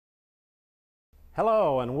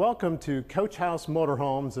Hello and welcome to Coach House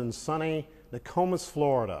Motorhomes in sunny Nokomis,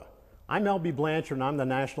 Florida. I'm L.B. Blanchard and I'm the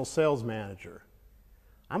National Sales Manager.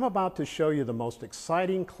 I'm about to show you the most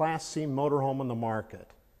exciting Class C motorhome on the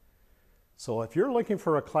market. So if you're looking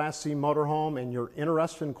for a Class C motorhome and you're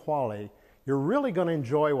interested in quality, you're really going to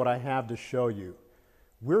enjoy what I have to show you.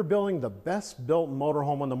 We're building the best built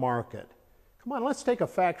motorhome on the market. Come on, let's take a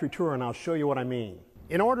factory tour and I'll show you what I mean.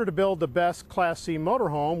 In order to build the best Class C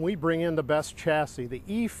motorhome, we bring in the best chassis, the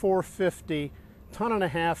E450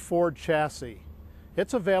 ton-and-a-half Ford chassis.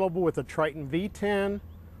 It's available with the Triton V10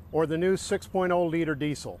 or the new 6.0 liter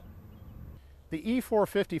diesel. The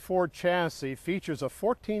E450 Ford chassis features a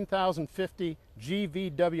 14,050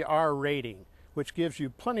 GVWR rating, which gives you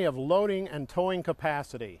plenty of loading and towing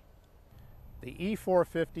capacity. The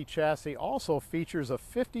E450 chassis also features a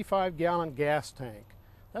 55-gallon gas tank.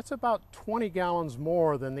 That's about 20 gallons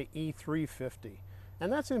more than the E350.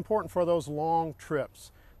 And that's important for those long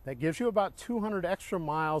trips. That gives you about 200 extra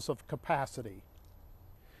miles of capacity.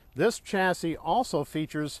 This chassis also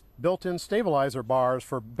features built-in stabilizer bars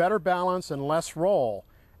for better balance and less roll,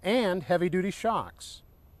 and heavy-duty shocks.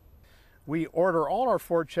 We order all our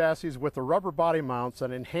Ford chassis with the rubber body mounts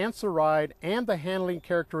that enhance the ride and the handling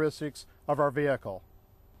characteristics of our vehicle.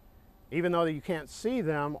 Even though you can't see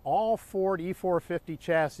them, all Ford E450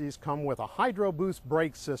 chassis come with a Hydro Boost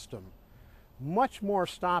brake system. Much more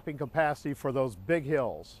stopping capacity for those big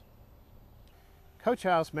hills. Coach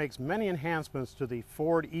House makes many enhancements to the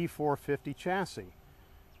Ford E450 chassis.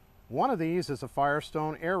 One of these is a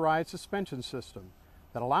Firestone air ride suspension system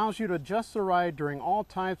that allows you to adjust the ride during all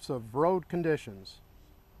types of road conditions.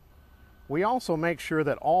 We also make sure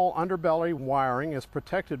that all underbelly wiring is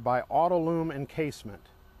protected by Autolume encasement.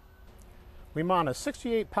 We mount a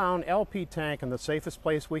 68-pound LP tank in the safest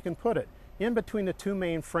place we can put it, in between the two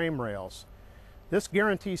main frame rails. This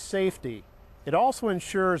guarantees safety. It also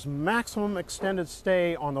ensures maximum extended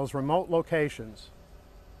stay on those remote locations.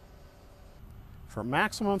 For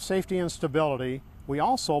maximum safety and stability, we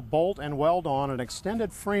also bolt and weld on an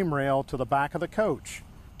extended frame rail to the back of the coach,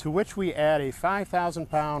 to which we add a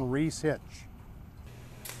 5,000-pound Reese hitch.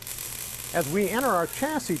 As we enter our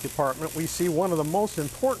chassis department, we see one of the most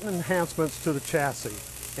important enhancements to the chassis,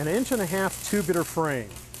 an 1.5-inch tubular frame.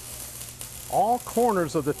 All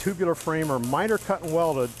corners of the tubular frame are miter cut and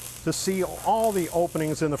welded to seal all the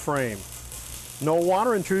openings in the frame. No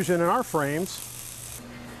water intrusion in our frames.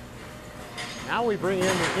 Now we bring in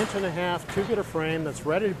the 1.5-inch tubular frame that's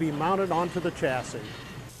ready to be mounted onto the chassis.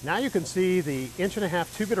 Now you can see the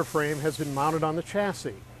 1.5-inch tubular frame has been mounted on the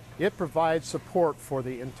chassis. It provides support for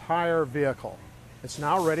the entire vehicle. It's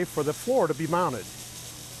now ready for the floor to be mounted.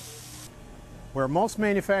 Where most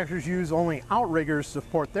manufacturers use only outriggers to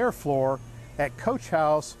support their floor, at Coach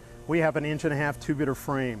House we have an 1.5-inch tubular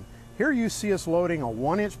frame. Here you see us loading a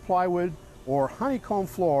 1-inch plywood or honeycomb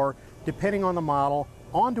floor, depending on the model,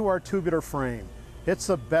 onto our tubular frame. It's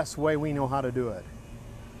the best way we know how to do it.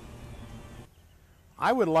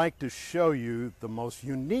 I would like to show you the most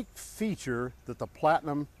unique feature that the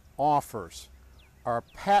Platinum offers, our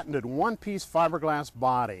patented one-piece fiberglass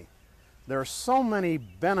body. There are so many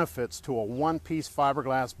benefits to a one-piece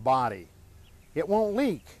fiberglass body. It won't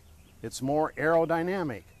leak. It's more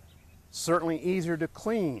aerodynamic. Certainly easier to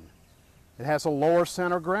clean. It has a lower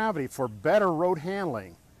center of gravity for better road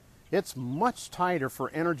handling. It's much tighter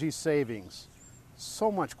for energy savings.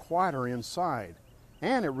 So much quieter inside.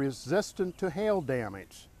 And it's resistant to hail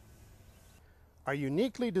damage. Our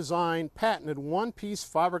uniquely designed, patented one-piece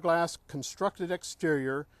fiberglass constructed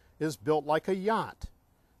exterior is built like a yacht.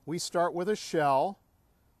 We start with a shell,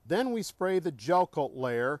 then we spray the gel coat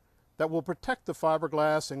layer that will protect the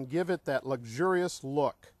fiberglass and give it that luxurious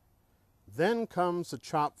look. Then comes the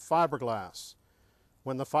chopped fiberglass.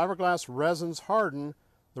 When the fiberglass resins harden,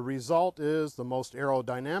 the result is the most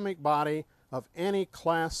aerodynamic body of any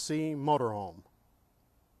Class C motorhome.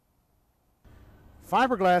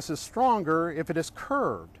 Fiberglass is stronger if it is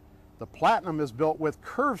curved. The Platinum is built with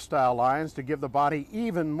curved style lines to give the body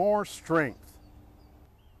even more strength.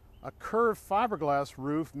 A curved fiberglass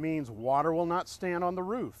roof means water will not stand on the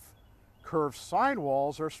roof. Curved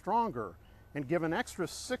sidewalls are stronger and give an extra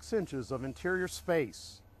 6 inches of interior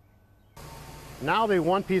space. Now the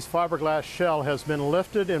one-piece fiberglass shell has been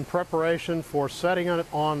lifted in preparation for setting it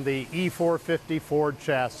on the E450 Ford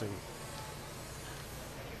chassis.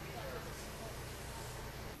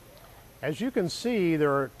 As you can see,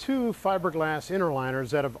 there are two fiberglass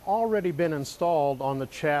interliners that have already been installed on the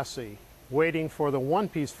chassis, waiting for the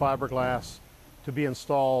one-piece fiberglass to be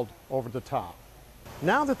installed over the top.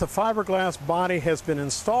 Now that the fiberglass body has been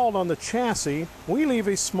installed on the chassis, we leave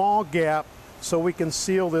a small gap so we can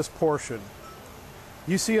seal this portion.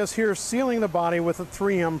 You see us here sealing the body with a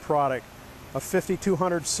 3M product, a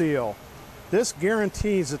 5200 seal. This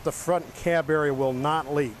guarantees that the front cab area will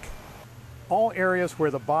not leak. All areas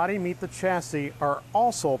where the body meet the chassis are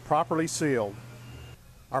also properly sealed.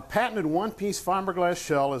 Our patented one-piece fiberglass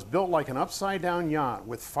shell is built like an upside-down yacht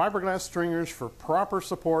with fiberglass stringers for proper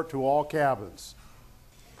support to all cabins.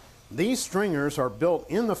 These stringers are built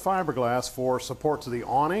in the fiberglass for support to the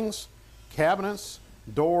awnings, cabinets,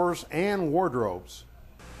 doors, and wardrobes.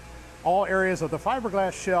 All areas of the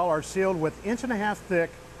fiberglass shell are sealed with 1.5 inch thick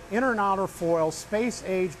inner and outer foil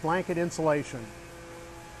space-age blanket insulation.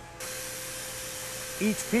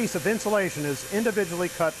 Each piece of insulation is individually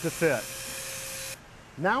cut to fit.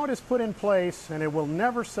 Now it is put in place and it will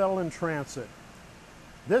never settle in transit.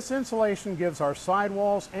 This insulation gives our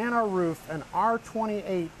sidewalls and our roof an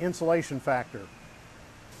R28 insulation factor.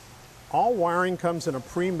 All wiring comes in a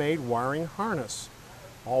pre-made wiring harness.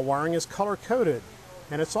 All wiring is color-coded,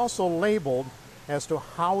 and it's also labeled as to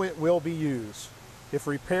how it will be used. If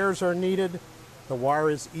repairs are needed, the wire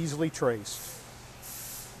is easily traced.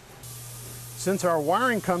 Since our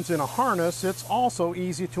wiring comes in a harness, it's also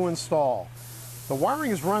easy to install. The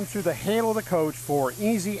wiring is run through the halo of the coach for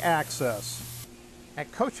easy access.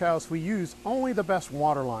 At Coach House, we use only the best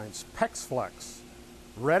water lines, PEX Flex.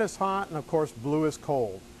 Red is hot and of course blue is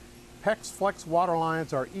cold. PEX Flex water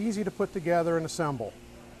lines are easy to put together and assemble.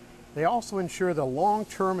 They also ensure the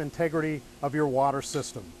long-term integrity of your water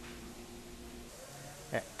system.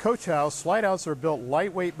 At Coach House, slide outs are built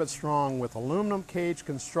lightweight but strong with aluminum cage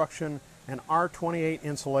construction and R28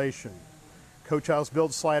 insulation. Coach House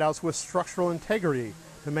builds slide outs with structural integrity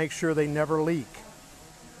to make sure they never leak.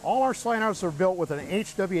 All our slide outs are built with an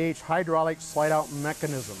HWH hydraulic slide out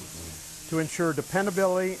mechanism to ensure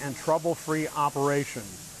dependability and trouble-free operation.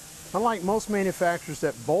 Unlike most manufacturers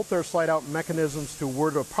that bolt their slide out mechanisms to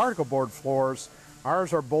wood or particle board floors,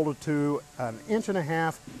 ours are bolted to an 1.5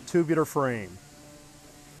 inch tubular frame.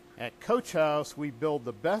 At Coach House, we build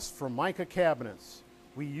the best Formica cabinets.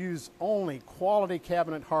 We use only quality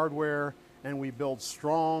cabinet hardware and we build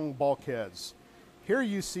strong bulkheads. Here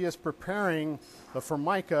you see us preparing the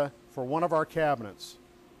Formica for one of our cabinets.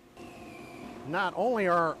 Not only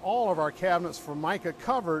are all of our cabinets Formica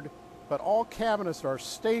covered, but all cabinets are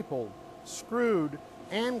stapled, screwed,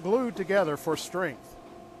 and glued together for strength.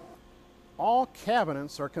 All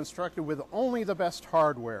cabinets are constructed with only the best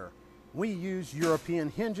hardware. We use European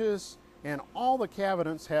hinges, and all the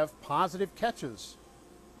cabinets have positive catches.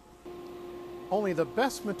 Only the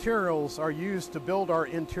best materials are used to build our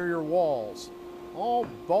interior walls. All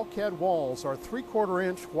bulkhead walls are 3/4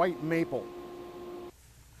 inch white maple.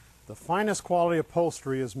 The finest quality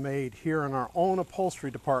upholstery is made here in our own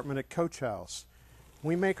upholstery department at Coach House.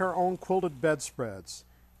 We make our own quilted bedspreads,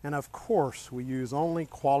 and of course we use only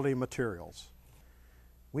quality materials.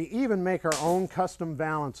 We even make our own custom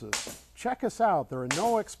valances. Check us out, there are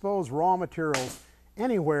no exposed raw materials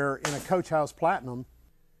anywhere in a Coach House Platinum.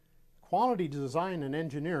 Quality design and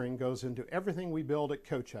engineering goes into everything we build at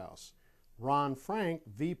Coach House. Ron Frank,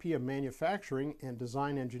 VP of Manufacturing and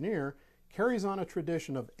Design Engineer, carries on a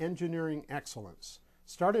tradition of engineering excellence,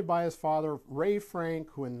 started by his father, Ray Frank,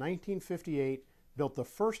 who in 1958 built the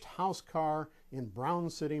first house car in Brown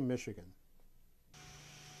City, Michigan.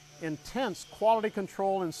 Intense quality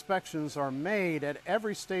control inspections are made at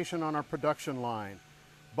every station on our production line.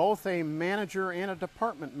 Both a manager and a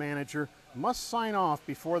department manager must sign off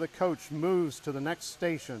before the coach moves to the next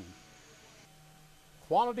station.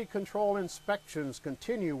 Quality control inspections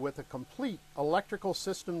continue with a complete electrical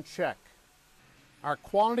system check. Our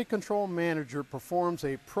quality control manager performs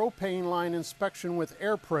a propane line inspection with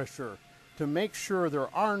air pressure to make sure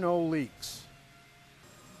there are no leaks.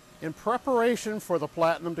 In preparation for the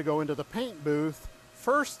Platinum to go into the paint booth,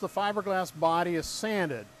 first the fiberglass body is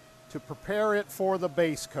sanded to prepare it for the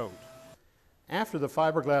base coat. After the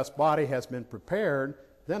fiberglass body has been prepared,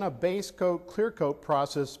 then a base coat clear coat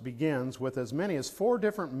process begins with as many as 4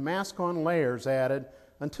 different mask-on layers added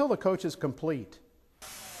until the coach is complete.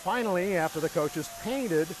 Finally, after the coach is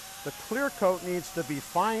painted, the clear coat needs to be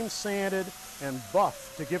fine sanded and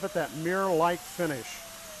buffed to give it that mirror-like finish.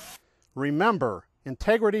 Remember,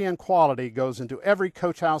 integrity and quality goes into every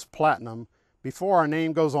Coach House Platinum before our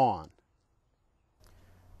name goes on.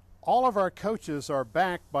 All of our coaches are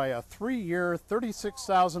backed by a 3-year,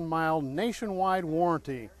 36,000-mile nationwide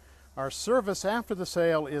warranty. Our service after the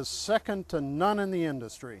sale is second to none in the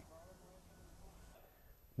industry.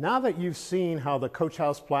 Now that you've seen how the Coach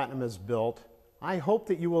House Platinum is built, I hope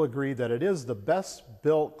that you will agree that it is the best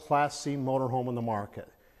built Class C motorhome in the market.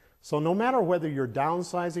 So no matter whether you're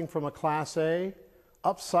downsizing from a Class A,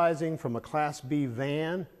 upsizing from a Class B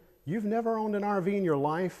van, you've never owned an RV in your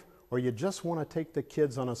life, or you just want to take the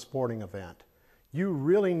kids on a sporting event, you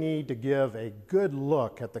really need to give a good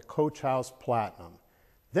look at the Coach House Platinum.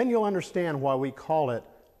 Then you'll understand why we call it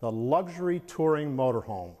the luxury touring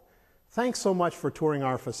motorhome. Thanks so much for touring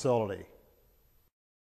our facility.